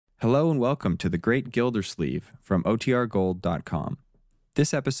Hello and welcome to The Great Gildersleeve from OTRGold.com.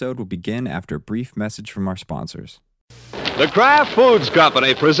 This episode will begin after a brief message from our sponsors. The Kraft Foods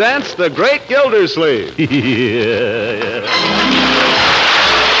Company presents The Great Gildersleeve.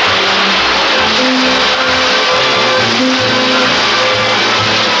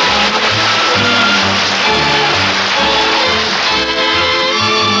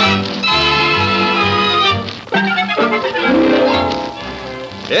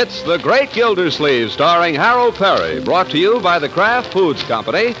 It's The Great Gildersleeve, starring Harold Perry, brought to you by the Kraft Foods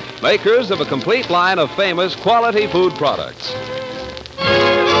Company, makers of a complete line of famous quality food products.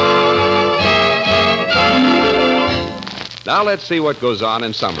 Now let's see what goes on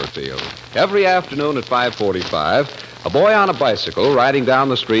in Summerfield. Every afternoon at 5:45, a boy on a bicycle riding down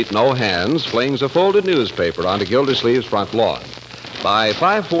the street, no hands, flings a folded newspaper onto Gildersleeve's front lawn. By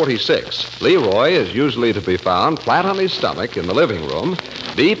 5:46, Leroy is usually to be found flat on his stomach in the living room,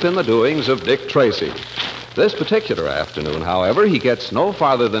 deep in the doings of Dick Tracy. This particular afternoon, however, he gets no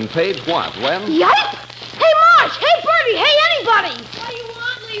farther than page 1 when... Yipe! Hey, Marge! Hey, Bertie! Hey, anybody! What do you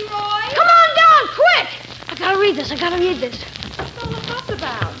want, Leroy? Come on down, quick! I gotta read this. What's all the fuss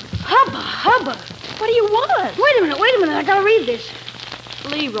about? Hubba. What do you want? Wait a minute. I gotta read this.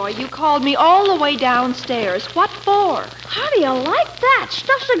 Leroy, you called me all the way downstairs. What for? How do you like that?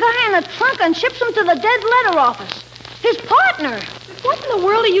 Stuffs a guy in a trunk and ships him to the dead letter office. His partner. What in the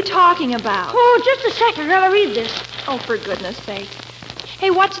world are you talking about? Oh, just a sec. I gotta read this. Oh, for goodness sake.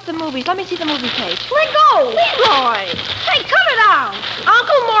 Hey, what's at the movies? Let me see the movie page. Let go! Leroy! Hey, cut it out!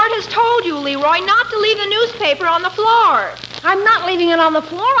 Uncle Mort has told you, Leroy, not to leave the newspaper on the floor. I'm not leaving it on the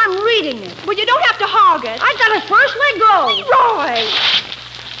floor. I'm reading it. Well, you don't have to hog it. I got it first. Let go. Leroy!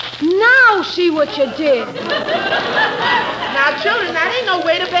 Now see what you did. Now, children, that ain't no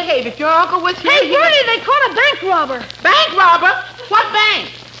way to behave. If your uncle was here... Hey, Bertie, they caught a bank robber. Bank robber? What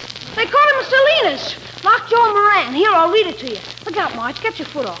bank? They caught him at Salinas. Lockjaw Moran. Here, I'll read it to you. Look out, Marge. Get your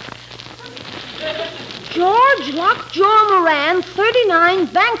foot off. George Lockjaw Moran, 39,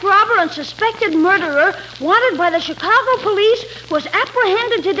 bank robber and suspected murderer, wanted by the Chicago police, was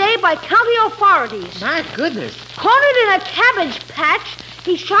apprehended today by county authorities. My goodness. Cornered in a cabbage patch,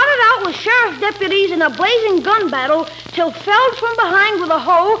 he shot it out with sheriff deputies in a blazing gun battle till felled from behind with a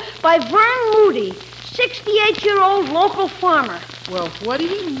hoe by Vern Moody, 68-year-old local farmer. Well, what do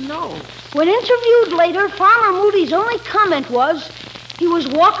you know? When interviewed later, Farmer Moody's only comment was, he was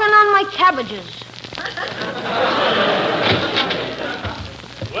walking on my cabbages.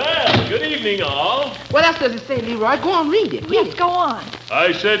 Well, good evening, all. What else does it say, Leroy? Go on, read it. Yes, go on.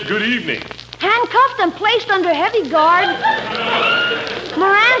 I said good evening. Handcuffed and placed under heavy guard,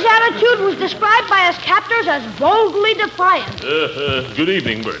 Moran's attitude was described by his captors as boldly defiant. Good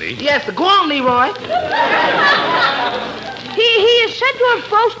evening, Bertie. Yes, go on, Leroy. He is said to have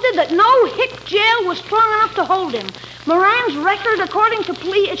boasted that no hick jail was strong enough to hold him. Moran's record, according to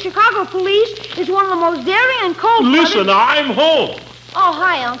Chicago police, is one of the most daring and cold-blooded... Listen, I'm home. Oh,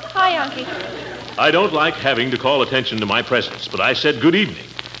 hi, Unc. Hi, Unky. I don't like having to call attention to my presence, but I said good evening.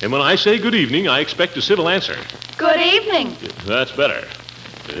 And when I say good evening, I expect a civil answer. Good evening. That's better.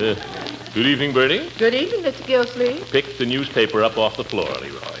 Good evening, Bertie. Good evening, Mr. Gildersleeve. Pick the newspaper up off the floor,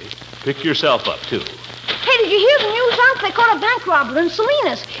 Leroy. Pick yourself up, too. Hey, did you hear the news, Unc? They caught a bank robber in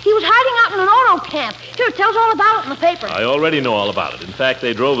Salinas. He was hiding out in an auto camp. Here, it tells all about it in the paper. I already know all about it. In fact,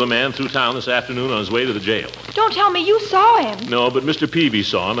 they drove the man through town this afternoon on his way to the jail. Don't tell me you saw him. No, but Mr. Peavy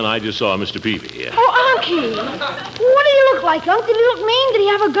saw him, and I just saw Mr. Peavy. Oh, Unky. What do you look like, Unc? Did he look mean? Did he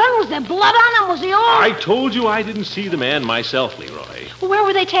have a gun? Was there blood on him? Was he all... I told you I didn't see the man myself, Leroy. Where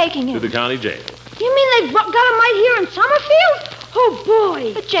were they taking him? To the county jail. You mean they got him right here in Summerfield? Oh,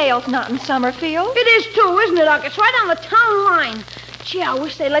 boy. The jail's not in Summerfield. It is, too, isn't it, Unc? It's right on the town line. Gee, I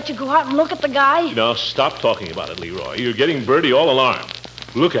wish they'd let you go out and look at the guy. Now, stop talking about it, Leroy. You're getting Bertie all alarmed.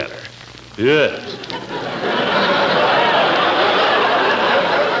 Look at her. Yes.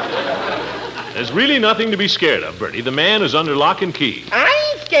 There's really nothing to be scared of, Bertie. The man is under lock and key.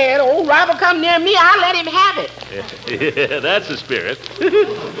 I ain't scared. Old robber come near me, I'll let him have it. Yeah, that's the spirit.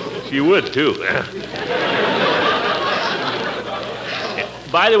 She would, too.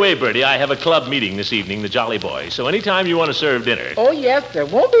 By the way, Bertie, I have a club meeting this evening, the Jolly Boys, so anytime you want to serve dinner... Oh, yes, sir.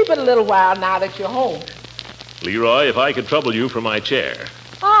 Won't be but a little while now that you're home. Leroy, if I could trouble you for my chair.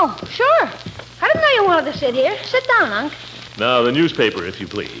 Oh, sure. I didn't know you wanted to sit here. Sit down, Unc. Now, the newspaper, if you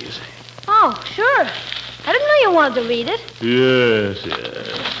please. Oh, sure. I didn't know you wanted to read it. Yes.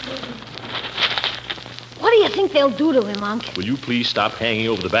 What do you think they'll do to him, Unc? Will you please stop hanging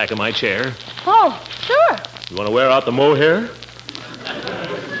over the back of my chair? Oh, sure. You want to wear out the mohair?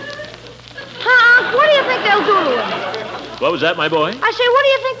 Huh, Unc? What do you think they'll do to him? What was that, my boy? I say, what do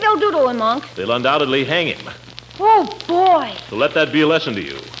you think they'll do to him, Unc? They'll undoubtedly hang him. Oh, boy. So let that be a lesson to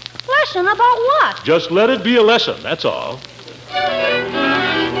you. Lesson about what? Just let it be a lesson, that's all.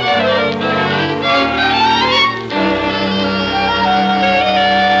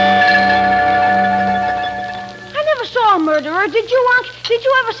 A murderer. Did you, Unc? Did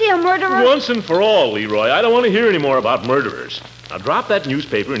you ever see a murderer? Once and for all, Leroy. I don't want to hear any more about murderers. Now drop that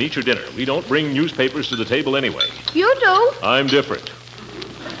newspaper and eat your dinner. We don't bring newspapers to the table anyway. You do? I'm different.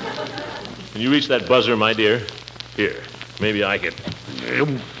 Can you reach that buzzer, my dear? Here. Maybe I can.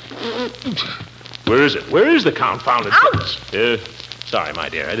 Where is it? Where is the confounded... Ouch! Sorry, my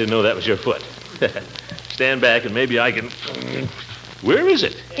dear. I didn't know that was your foot. Stand back and maybe I can... Where is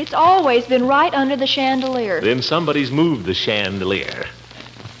it? It's always been right under the chandelier. Then somebody's moved the chandelier.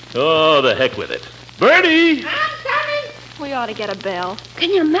 Oh, the heck with it. Bertie! I'm coming. We ought to get a bell. Can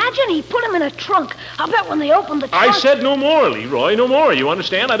you imagine? He put him in a trunk. I'll bet when they opened the trunk... I said no more, Leroy, no more. You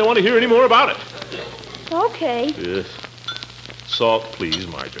understand? I don't want to hear any more about it. Okay. Salt, please,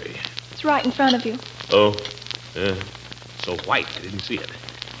 Marjorie. It's right in front of you. Oh, so white. I didn't see it.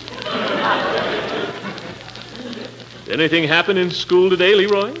 Anything happen in school today,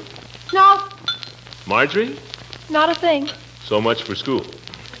 Leroy? No. Marjorie? Not a thing. So much for school.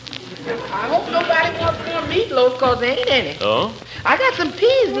 I hope nobody wants more meatloaf, because there ain't any. Oh? I got some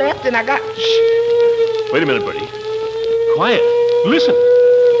peas left, and I got... Shh. Wait a minute, Bertie. Quiet. Listen.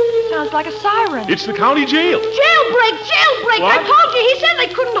 Sounds like a siren. It's the county jail. Jailbreak! Jailbreak! What? I told you. He said they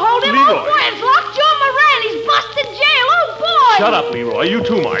couldn't hold him. Leroy. Oh, boy, it's locked Joe Moran. He's busted jail. Oh, boy. Shut up, Leroy. You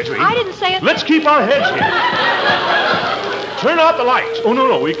too, Marjorie. I didn't say it. Let's keep our heads here. Turn out the lights. Oh,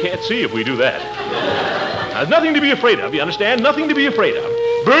 no. We can't see if we do that. There's nothing to be afraid of, you understand? Nothing to be afraid of.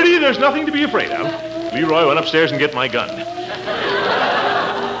 Bertie, there's nothing to be afraid of. Leroy went upstairs and get my gun.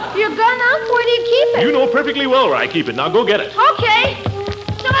 Your gun, Unc? Where do you keep it? You know perfectly well where I keep it. Now go get it. Okay.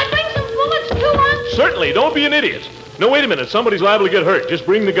 Shall I bring some bullets, too, Unc? Certainly. Don't be an idiot. No, wait a minute. Somebody's liable to get hurt. Just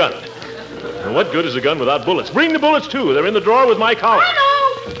bring the gun. Now, what good is a gun without bullets? Bring the bullets, too. They're in the drawer with my collar. I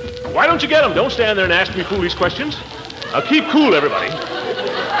know. Why don't you get them? Don't stand there and ask me foolish questions. Now, keep cool, everybody.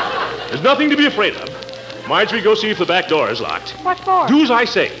 There's nothing to be afraid of. Marjorie, go see if the back door is locked. What for? Do as I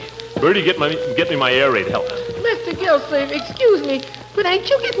say. Bertie, get me my air raid helmet. Mr. Gilsleeve, excuse me, but ain't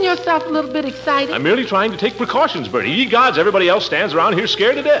you getting yourself a little bit excited? I'm merely trying to take precautions, Bertie. Ye gods, everybody else stands around here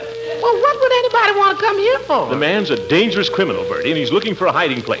scared to death. Well, what would anybody want to come here for? The man's a dangerous criminal, Bertie, and he's looking for a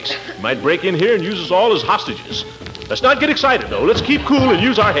hiding place. He might break in here and use us all as hostages. Let's not get excited, though. Let's keep cool and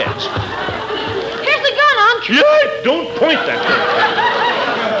use our heads. Here's the gun, Unc. Yeah, don't point that gun.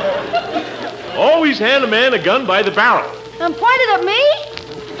 Always hand a man a gun by the barrel. And pointed at me?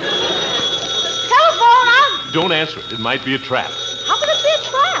 Telephone, Unc. Don't answer it. It might be a trap. How could it be a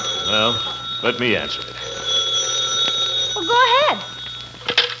trap? Well, let me answer it. Well, go ahead.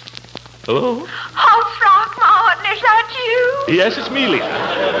 Hello? Oh, Throckmorton, is that you? Yes, it's me,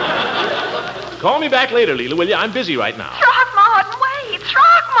 Leela. Call me back later, Leela, will you? I'm busy right now. Throckmorton, wait.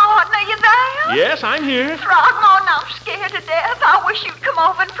 Throckmorton, are you there? Yes, I'm here. Throckmorton, I'm scared to death. I wish you'd come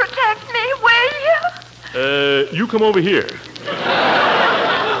over and protect me, will you? You come over here.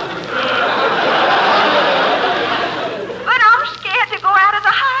 But I'm scared to go out of the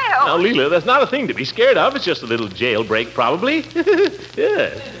house. Now, Leela, that's not a thing to be scared of. It's just a little jailbreak, probably.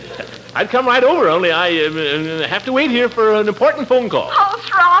 Yeah. I'd come right over, only I have to wait here for an important phone call. Oh,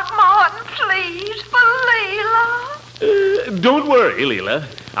 Throckmorton, please, for Leela. Don't worry, Leela.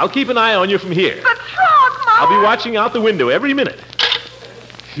 I'll keep an eye on you from here. But Throckmorton... I'll be watching out the window every minute.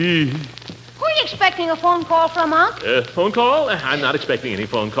 Who are you expecting a phone call from, Unc? Phone call? I'm not expecting any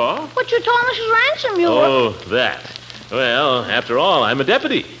phone call. But you told Mrs. Ransom you were... Oh, that. Well, after all, I'm a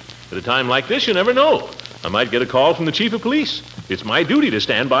deputy. At a time like this, you never know. I might get a call from the chief of police. It's my duty to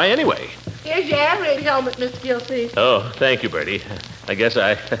stand by anyway. Here's your air raid helmet, Mr. Gilsleeve. Oh, thank you, Bertie. I guess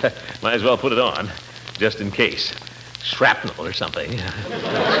I might as well put it on, just in case. Shrapnel or something.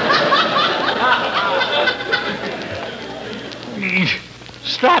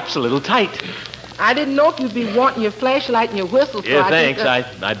 Strap's a little tight. I didn't know if you'd be wanting your flashlight and your whistle. Yeah, thanks.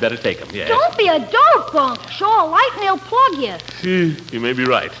 I'd better take them, yes. Don't be a dope, Unc. Show a light and they'll plug you. You may be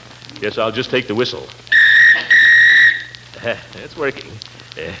right. Guess I'll just take the whistle. It's working.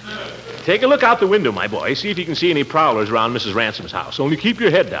 Take a look out the window, my boy. See if you can see any prowlers around Mrs. Ransom's house. Only keep your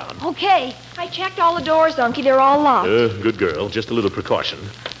head down. Okay. I checked all the doors, Unky. They're all locked. Good girl. Just a little precaution.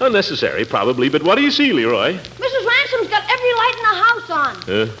 Unnecessary, probably, but what do you see, Leroy? Mrs. Ransom's got every light in the house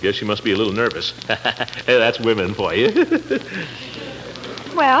on. Guess she must be a little nervous. That's women for you.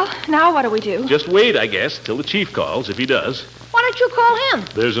 Well, now what do we do? Just wait, I guess, till the chief calls, if he does. Why don't you call him?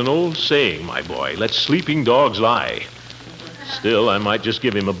 There's an old saying, my boy. Let sleeping dogs lie. Still, I might just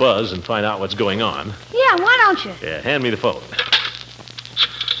give him a buzz and find out what's going on. Yeah, why don't you? Yeah, hand me the phone.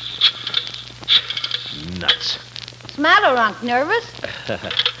 Nuts. What's the matter, Unc? Nervous?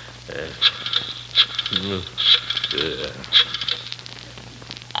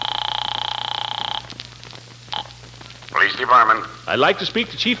 Police Department. I'd like to speak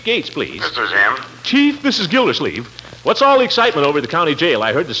to Chief Gates, please. This is him. Chief, this is Gildersleeve. What's all the excitement over at the county jail?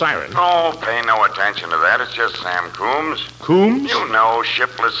 I heard the siren. Oh, pay no attention to that. It's just Sam Coombs. Coombs? You know,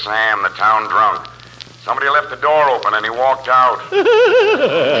 Shipless Sam, the town drunk. Somebody left the door open and he walked out.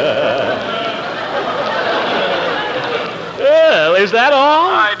 Well, is that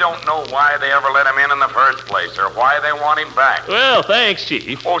all? I don't know why they ever let him in the first place or why they want him back. Well, thanks,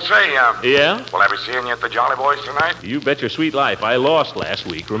 Chief. Oh, say, Yeah? will I be seeing you at the Jolly Boys tonight? You bet your sweet life. I lost last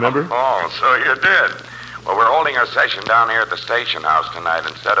week, remember? Oh, so you did. Well, we're holding our session down here at the station house tonight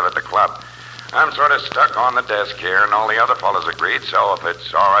instead of at the club. I'm sort of stuck on the desk here, and all the other fellas agreed, so if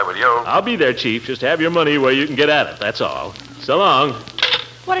it's all right with you... I'll be there, Chief. Just have your money where you can get at it, that's all. So long.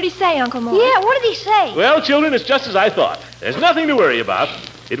 What did he say, Uncle Mort? Yeah, what did he say? Well, children, it's just as I thought. There's nothing to worry about.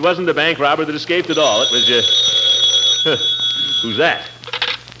 It wasn't the bank robber that escaped at all. It was who's that?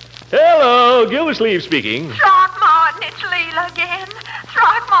 Hello, Gildersleeve speaking. Throckmorton, it's Leela again.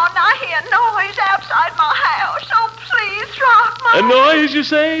 Throckmorton, I hear noise outside my house. Oh, please, A Throckmorton. noise, you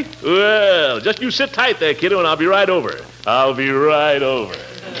say? Well, just you sit tight there, kiddo, and I'll be right over. I'll be right over.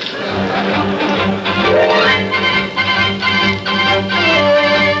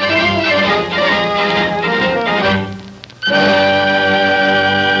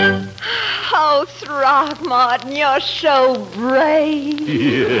 Oh, Throckmorton, you're so brave. The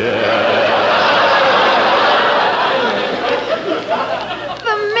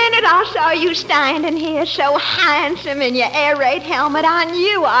minute I saw you standing here so handsome in your air raid helmet, I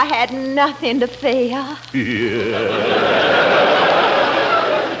knew I had nothing to fear.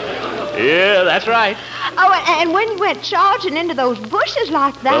 Yeah, that's right. Oh, and when you went charging into those bushes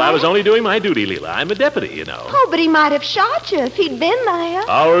like that... Well, I was only doing my duty, Leela. I'm a deputy, you know. Oh, but he might have shot you if he'd been there.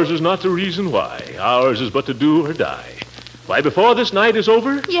 Ours is not the reason why. Ours is but to do or die. Why, before this night is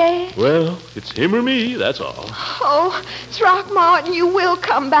over? Yes. Well, it's him or me, that's all. Oh, Throckmorton, you will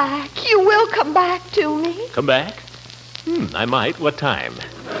come back. You will come back to me. Come back? I might. What time?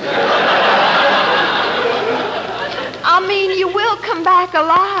 I mean, you will come back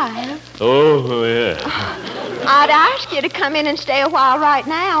alive. Oh, yeah. I'd ask you to come in and stay a while right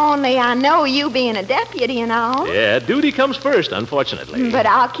now, only I know you being a deputy and all. Yeah, duty comes first, unfortunately. But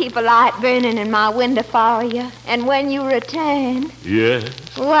I'll keep a light burning in my window for you. And when you return, Yeah.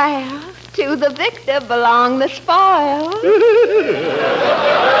 well, to the victor belong the spoils.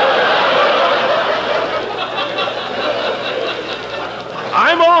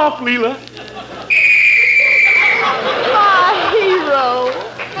 I'm off, Leela. My hero.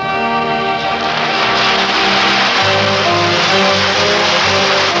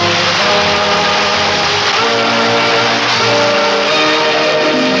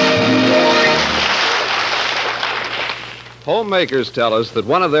 Homemakers tell us that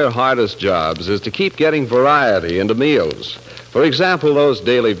one of their hardest jobs is to keep getting variety into meals. For example, those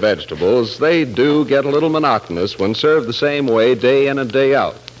daily vegetables, they do get a little monotonous when served the same way day in and day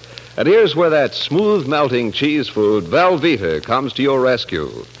out. And here's where that smooth-melting cheese food, Velveeta, comes to your rescue.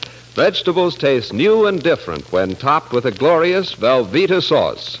 Vegetables taste new and different when topped with a glorious Velveeta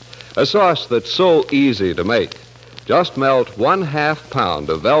sauce, a sauce that's so easy to make. Just melt 1/2 pound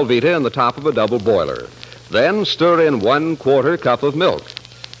of Velveeta in the top of a double boiler. Then stir in 1/4 cup of milk.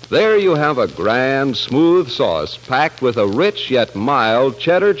 There you have a grand, smooth sauce packed with a rich yet mild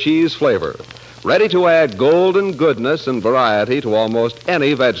cheddar cheese flavor, ready to add golden goodness and variety to almost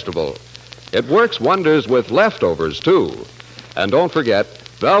any vegetable. It works wonders with leftovers, too. And don't forget,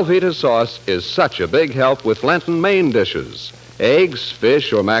 Velveeta sauce is such a big help with Lenten main dishes, eggs,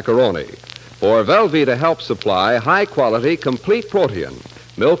 fish, or macaroni. For Velveeta helps supply high-quality, complete protein,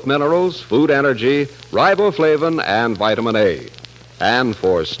 milk minerals, food energy, riboflavin, and vitamin A. And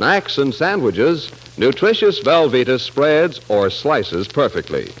for snacks and sandwiches, nutritious Velveeta spreads or slices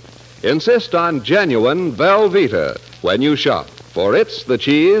perfectly. Insist on genuine Velveeta when you shop, for it's the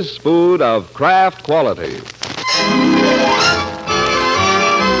cheese food of Kraft quality.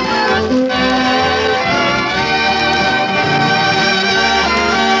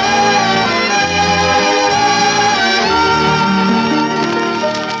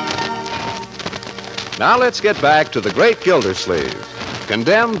 Now let's get back to the great Gildersleeve.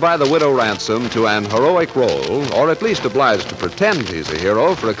 Condemned by the widow Ransom to an heroic role, or at least obliged to pretend he's a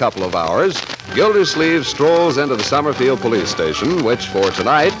hero for a couple of hours, Gildersleeve strolls into the Summerfield police station, which for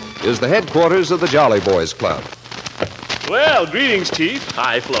tonight is the headquarters of the Jolly Boys Club. Well, greetings, Chief.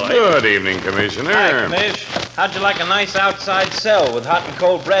 Hi, Floyd. Good evening, Commissioner. Hi, Commish. How'd you like a nice outside cell with hot and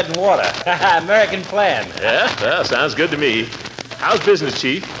cold bread and water? American plan. Yeah, well, sounds good to me. How's business,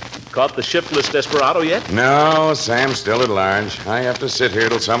 Chief? Caught the shiftless desperado yet? No, Sam's still at large. I have to sit here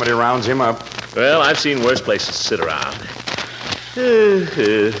till somebody rounds him up. Well, I've seen worse places to sit around.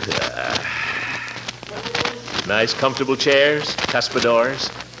 Nice, comfortable chairs, cuspidors.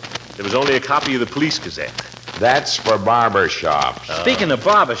 There was only a copy of the Police Gazette. That's for barber shops. Speaking of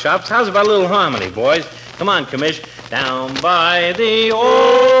barber shops, how's about a little harmony, boys? Come on, Commish. Down by the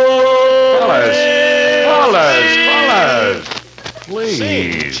old... Fellas! Please.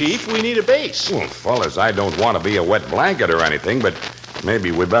 Sing, Chief, we need a bass. Well, fellas, I don't want to be a wet blanket or anything, but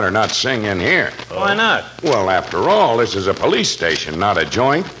maybe we better not sing in here. Why not? Well, after all, this is a police station, not a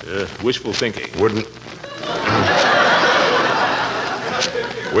joint. Wishful thinking.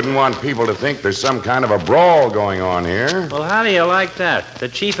 Wouldn't want people to think there's some kind of a brawl going on here. Well, how do you like that? The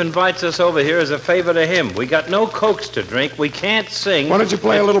chief invites us over here as a favor to him. We got no cokes to drink. We can't sing. Why don't you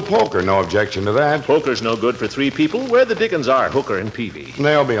play a little poker? No objection to that. Poker's no good for three people. Where the dickens are Hooker and Peavy?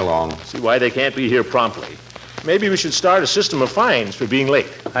 They'll be along. See why they can't be here promptly. Maybe we should start a system of fines for being late.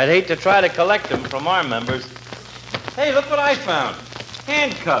 I'd hate to try to collect them from our members. Hey, look what I found.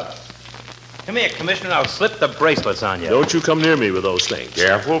 Handcuffs. Come here, Commissioner. I'll slip the bracelets on you. Don't you come near me with those things.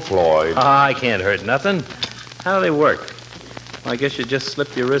 Careful, Floyd. I can't hurt nothing. How do they work? Well, I guess you just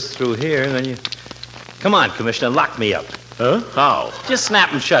slip your wrist through here, and then you... Come on, Commissioner. Lock me up. Huh? How? Just snap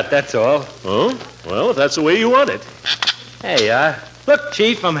them shut, that's all. Oh? Well, if that's the way you want it. Hey, look,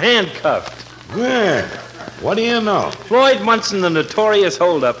 Chief, I'm handcuffed. Well, what do you know? Floyd Munson, the notorious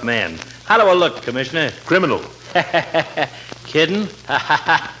hold-up man. How do I look, Commissioner? Criminal. Kidding?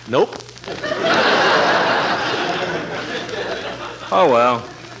 Nope. Oh, well.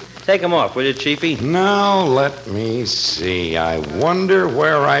 Take them off, will you, Chiefy? Now, let me see. I wonder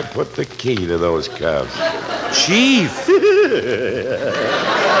where I put the key to those cuffs. Chief!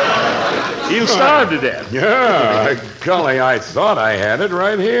 He'll starve to death. Yeah, golly, I thought I had it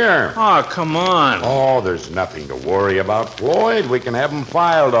right here. Oh, come on. Oh, there's nothing to worry about, Floyd. We can have them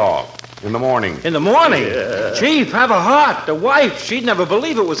filed off in the morning. In the morning? Yeah. Chief, have a heart. The wife, she'd never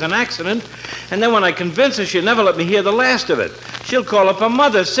believe it was an accident. And then when I convince her, she'll never let me hear the last of it. She'll call up her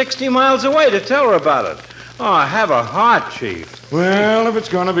mother 60 miles away to tell her about it. Oh, have a heart, Chief. Well, if it's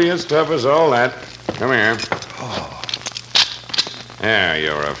going to be as tough as all that, come here. Oh. There,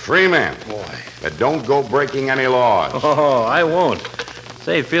 you're a free man. Boy. But don't go breaking any laws. Oh, I won't.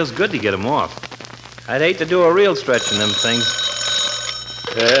 Say, it feels good to get him off. I'd hate to do a real stretch in them things.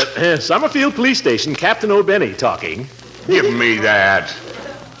 Summerfield Police Station, Captain O'Benny talking. Give me that.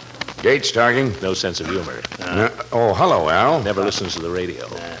 Gates talking. No sense of humor. Oh, hello, Al. Never listens to the radio.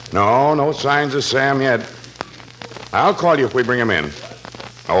 No signs of Sam yet. I'll call you if we bring him in.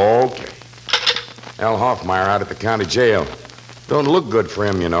 Okay. Al Hoffmeyer out at the county jail. Don't look good for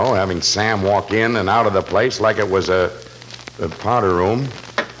him, you know, having Sam walk in and out of the place like it was a powder room.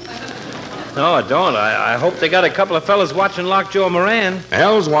 No, I don't. I hope they got a couple of fellas watching Lockjaw Moran.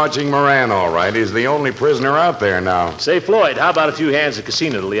 Al's watching Moran, all right. He's the only prisoner out there now. Say, Floyd, how about a few hands at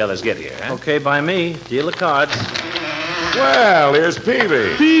casino till the others get here, huh? Okay, by me. Deal of cards. Well, here's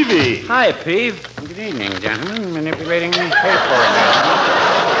Peavy. Peavy! Hi, Peave. Good evening, gentlemen. Manipulating the paper.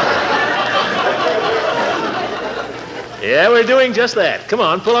 Yeah, we're doing just that. Come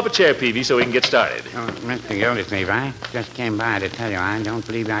on, pull up a chair, Peavy, so we can get started. Oh, Mr. Gildersleeve, I just came by to tell you I don't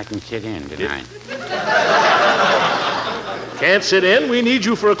believe I can sit in tonight. Can't sit in? We need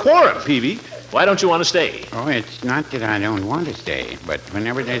you for a quorum, Peavy. Why don't you want to stay? Oh, it's not that I don't want to stay, but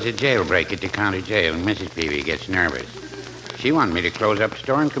whenever there's a jailbreak at the county jail, Mrs. Peavy gets nervous. She wanted me to close up the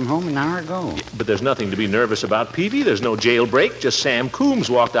store and come home an hour ago. Yeah, but there's nothing to be nervous about, Peavy. There's no jailbreak. Just Sam Coombs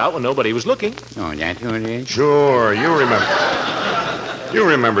walked out when nobody was looking. Oh, that's who it is? Sure, you remember. You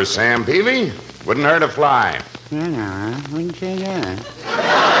remember Sam Peavy? Wouldn't hurt a fly. No, I wouldn't say that.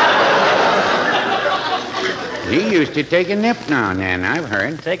 He used to take a nip now and then, I've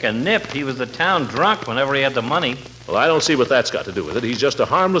heard. Take a nip? He was the town drunk whenever he had the money. Well, I don't see what that's got to do with it. He's just a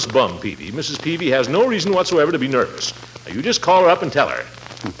harmless bum, Peavy. Mrs. Peavy has no reason whatsoever to be nervous. Now, you just call her up and tell her.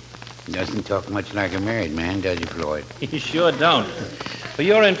 Doesn't talk much like a married man, does he, Floyd? You sure don't. For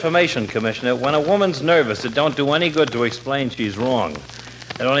your information, Commissioner, when a woman's nervous, it don't do any good to explain she's wrong.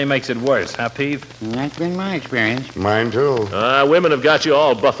 It only makes it worse, huh, Peave? That's been my experience. Mine, too. Women have got you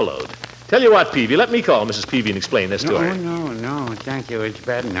all buffaloed. Tell you what, Peavy, let me call Mrs. Peavy and explain this to her. No, thank you. It's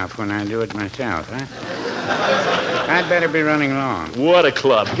bad enough when I do it myself, huh? I'd better be running along. What a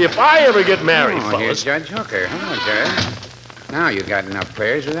club. If I ever get married, Here's fellas. Judge Hooker. Hello, Judge. Now you got enough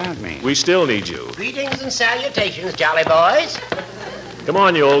players without me. We still need you. Greetings and salutations, jolly boys. Come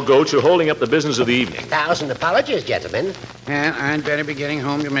on, you old goat. You're holding up the business of the evening. 1,000 apologies, gentlemen. Well, I'd better be getting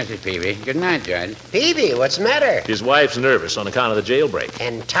home to Mrs. Peavy. Good night, Judge. Peavy, what's the matter? His wife's nervous on account of the jailbreak.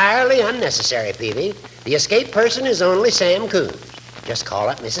 Entirely unnecessary, Peavy. The escaped person is only Sam Coons. Just call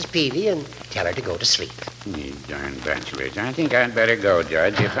up Mrs. Peavy and tell her to go to sleep. You darn bachelors. I think I'd better go,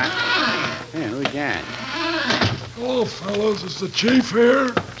 Judge, if I... Hey, who's that? Hello, fellas. Is the chief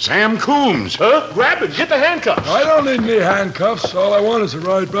here? Sam Coombs. Huh? Grab him. Get the handcuffs. I don't need any handcuffs. All I want is a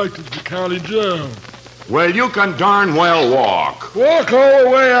ride back to the county jail. Well, you can darn well walk. Walk all the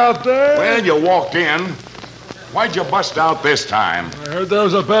way out there? Well, you walked in. Why'd you bust out this time? I heard there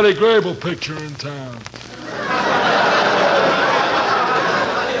was a Betty Grable picture in town.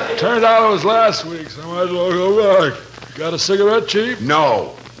 Turned out it was last week, so I might as well go back. You got a cigarette, Chief?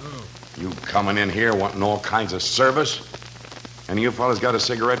 No. You coming in here wanting all kinds of service? Any of you fellas got a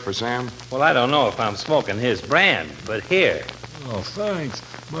cigarette for Sam? Well, I don't know if I'm smoking his brand, but here. Oh, thanks.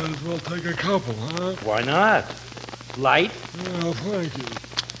 Might as well take a couple, huh? Why not? Light? Well, thank you.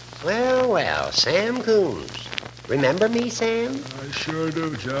 Well, Sam Coons. Remember me, Sam? I sure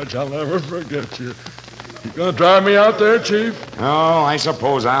do, Judge. I'll never forget you. You gonna drive me out there, Chief? Oh, I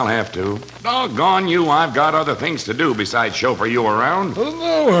suppose I'll have to. Doggone you, I've got other things to do besides chauffeur you around. Well,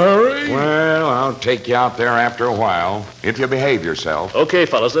 no hurry. Well, I'll take you out there after a while, if you behave yourself. Okay,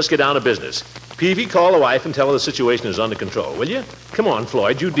 fellas, let's get down to business. Peavy, call the wife and tell her the situation is under control, will you? Come on,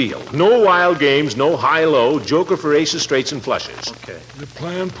 Floyd, you deal. No wild games, no high-low, joker for aces, straights, and flushes. Okay. You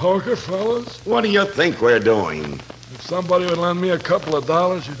playing poker, fellas? What do you think we're doing? If somebody would lend me a couple of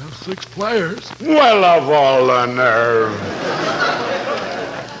dollars, you'd have 6 players. Well, of all the nerve.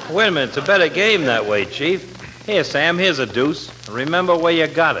 Wait a minute. It's a better game that way, Chief. Here, Sam, here's a deuce. Remember where you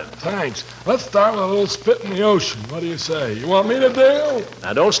got it. Thanks. Let's start with a little spit in the ocean. What do you say? You want me to deal?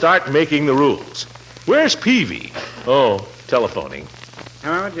 Now, don't start making the rules. Where's Peavy? Oh, telephoning.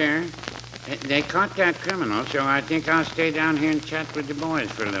 Hello there. They caught that criminal, so I think I'll stay down here and chat with the boys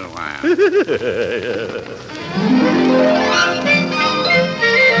for a little while.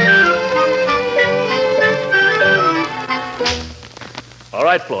 All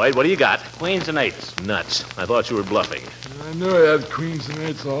right, Floyd, what do you got? Queens and eights. Nuts. I thought you were bluffing. I knew I had queens and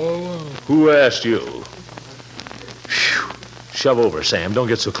eights all along. Who asked you? Phew. Shove over, Sam. Don't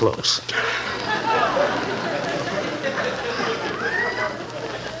get so close.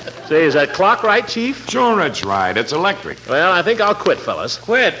 Say, is that clock right, Chief? Sure, it's right. It's electric. Well, I think I'll quit, fellas.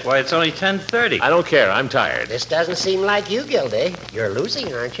 Quit? Why, it's only 10:30. I don't care. I'm tired. This doesn't seem like you, Gildy. You're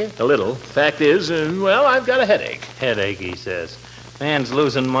losing, aren't you? A little. Fact is, well, I've got a headache. Headache, he says. Man's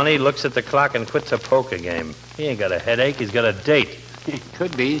losing money, looks at the clock, and quits a poker game. He ain't got a headache. He's got a date.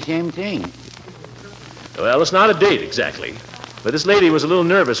 Could be the same thing. Well, it's not a date, exactly. But this lady was a little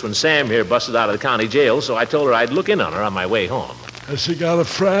nervous when Sam here busted out of the county jail, so I told her I'd look in on her on my way home. Has she got a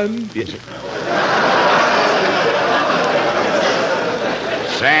friend?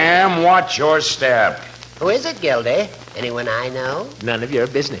 Sam, watch your step. Who is it, Gildy? Anyone I know? None of your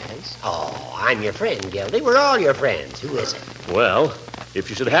business. Oh, I'm your friend, Gildy. We're all your friends. Who is it? Well, if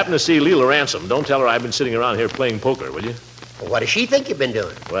you should happen to see Leela Ransom, don't tell her I've been sitting around here playing poker, will you? Well, what does she think you've been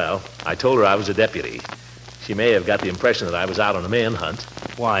doing? Well, I told her I was a deputy. She may have got the impression that I was out on a manhunt.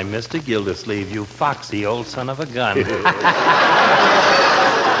 Why, Mr. Gildersleeve, you foxy old son of a gun.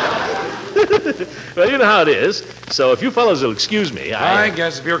 Well, you know how it is. So if you fellows will excuse me, I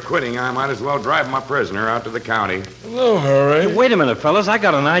guess if you're quitting, I might as well drive my prisoner out to the county. No hurry. Hey, wait a minute, fellas. I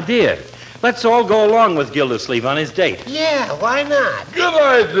got an idea. Let's all go along with Gildersleeve on his date. Yeah, why not? Good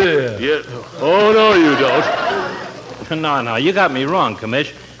idea. Yeah. Oh, no, you don't. No, you got me wrong,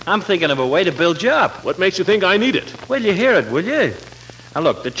 Commish. I'm thinking of a way to build you up. What makes you think I need it? Well, you hear it, will you? Now,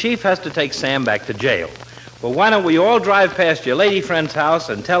 look, the chief has to take Sam back to jail. Well, why don't we all drive past your lady friend's house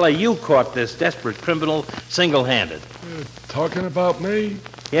and tell her you caught this desperate criminal single-handed? You're talking about me?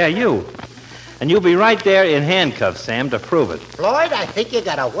 Yeah, you. And you'll be right there in handcuffs, Sam, to prove it. Floyd, I think you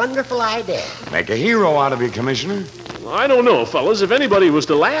got a wonderful idea. Make a hero out of you, Commissioner. I don't know, fellas. If anybody was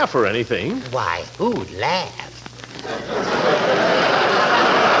to laugh or anything. Why, who'd laugh?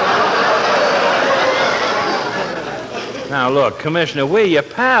 Now, look, Commissioner, we're your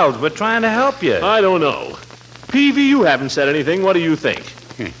pals. We're trying to help you. I don't know. Peavy, you haven't said anything. What do you think?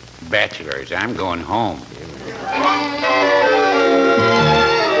 Bachelors, I'm going home.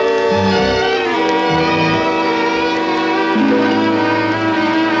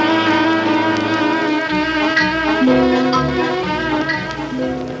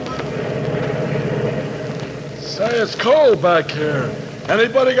 Say, it's cold back here.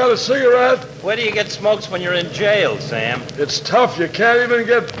 Anybody got a cigarette? Where do you get smokes when you're in jail, Sam? It's tough. You can't even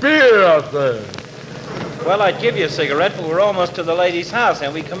get beer out there. Well, I'd give you a cigarette, but we're almost to the lady's house,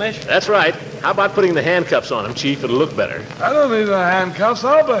 and we commission. That's right. How about putting the handcuffs on him, Chief? It'll look better. I don't need the handcuffs.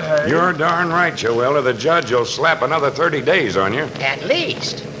 I'll behave. You're darn right, Joel, or the judge will slap another 30 days on you. At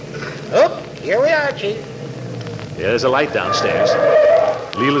least. Oh, here we are, Chief. Yeah, there's a light downstairs.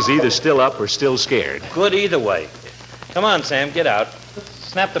 Leela's either still up or still scared. Good either way. Come on, Sam, get out.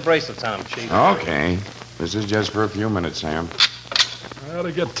 Snap the bracelets on him, Chief. Okay. This is just for a few minutes, Sam. I ought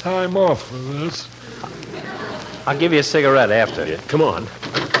to get time off for this. I'll give you a cigarette after. Yeah, come on.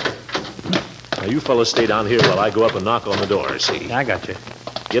 Now, you fellas stay down here while I go up and knock on the door, see? I got you.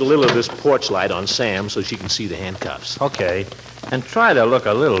 Get a little of this porch light on Sam so she can see the handcuffs. Okay. And try to look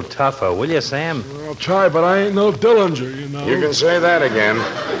a little tougher, will you, Sam? I'll try, but I ain't no Dillinger, you know. You can say that again.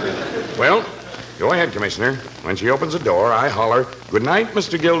 Well, go ahead, Commissioner. When she opens the door, I holler, "Good night,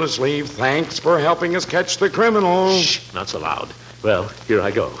 Mr. Gildersleeve. Thanks for helping us catch the criminal." Shh, not so loud. Well, here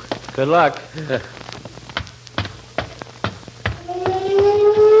I go. Good luck.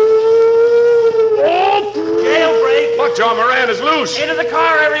 Jailbreak! Look, John Moran is loose. Into the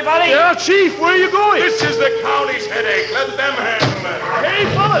car, everybody! Yeah, Chief, where are you going? This is the county's headache. Let them handle it. Hey,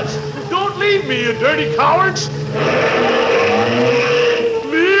 fellas, don't leave me, you dirty cowards.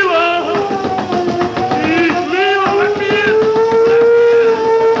 Leela! Chief, Leela, let me in!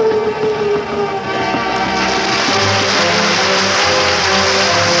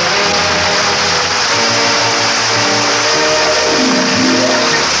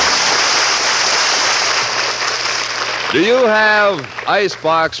 Do you have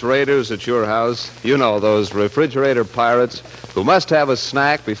icebox raiders at your house? You know, those refrigerator pirates who must have a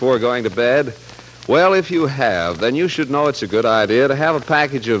snack before going to bed? Well, if you have, then you should know it's a good idea to have a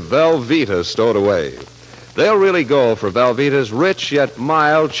package of Velveeta stowed away. They'll really go for Velveeta's rich yet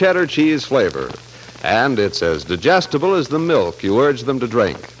mild cheddar cheese flavor. And it's as digestible as the milk you urge them to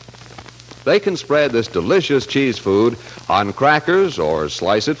drink. They can spread this delicious cheese food on crackers or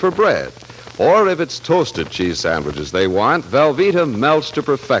slice it for bread. Or if it's toasted cheese sandwiches they want, Velveeta melts to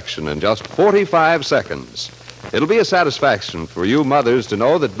perfection in just 45 seconds. It'll be a satisfaction for you mothers to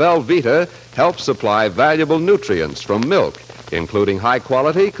know that Velveeta helps supply valuable nutrients from milk, including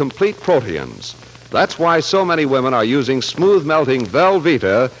high-quality, complete proteins. That's why so many women are using smooth-melting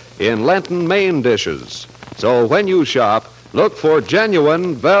Velveeta in Lenten main dishes. So when you shop, look for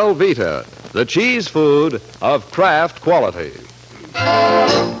genuine Velveeta, the cheese food of Kraft quality.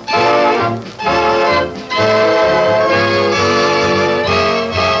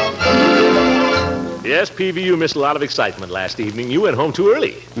 Yes, Peavy, you missed a lot of excitement last evening. You went home too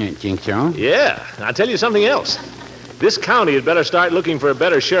early. You think so? Yeah. I'll tell you something else. This county had better start looking for a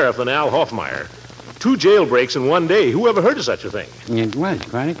better sheriff than Al Hoffmeyer. 2 jailbreaks in one day. Who ever heard of such a thing? It was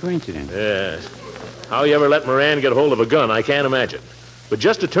quite a coincidence. Yes. How you ever let Moran get hold of a gun, I can't imagine. But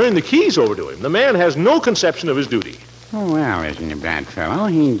just to turn the keys over to him, the man has no conception of his duty. Oh, well, isn't he a bad fellow?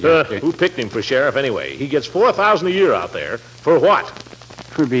 He just... Who picked him for sheriff anyway? He gets $4,000 a year out there. For what?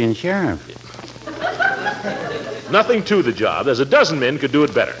 For being sheriff. Nothing to the job. There's a dozen men could do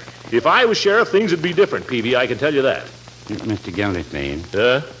it better. If I was sheriff, things would be different, Peavy. I can tell you that. Mr. Gildersleeve.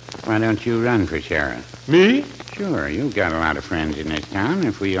 Why don't you run for sheriff? Me? Sure. You've got a lot of friends in this town.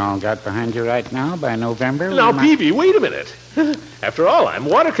 If we all got behind you right now, by November... Now, Peavy, wait a minute. After all, I'm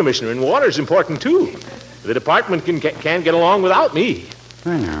water commissioner, and water's important, too. The department can't get along without me.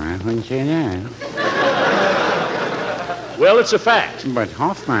 Well, no, I wouldn't say that. Well, it's a fact. But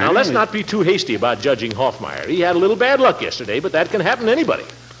Hoffmeyer... Now, let's not be too hasty about judging Hoffmeyer. He had a little bad luck yesterday, but that can happen to anybody.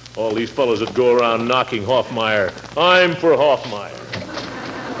 All these fellows that go around knocking Hoffmeyer. I'm for Hoffmeyer.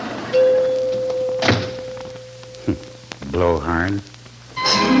 Blow hard.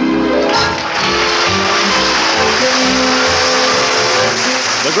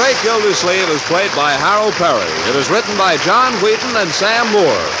 The Great Gildersleeve is played by Harold Perry. It is written by John Wheaton and Sam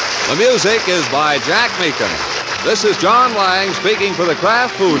Moore. The music is by Jack Meakin. This is John Lang speaking for the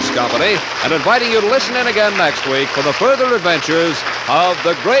Kraft Foods Company and inviting you to listen in again next week for the further adventures of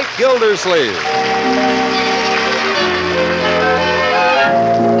the Great Gildersleeve.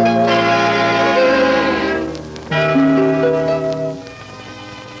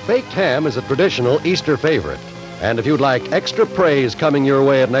 Baked ham is a traditional Easter favorite. And if you'd like extra praise coming your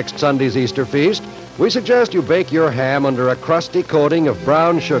way at next Sunday's Easter feast, we suggest you bake your ham under a crusty coating of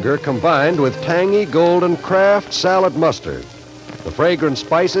brown sugar combined with tangy golden Kraft salad mustard. The fragrant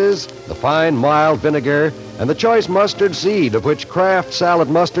spices, the fine mild vinegar, and the choice mustard seed of which Kraft salad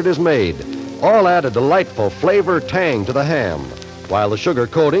mustard is made all add a delightful flavor tang to the ham, while the sugar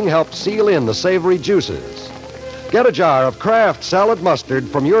coating helps seal in the savory juices. Get a jar of Kraft salad mustard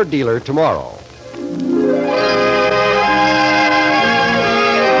from your dealer tomorrow.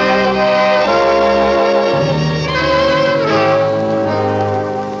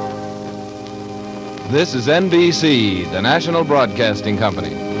 This is NBC, the national broadcasting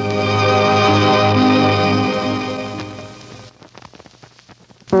company.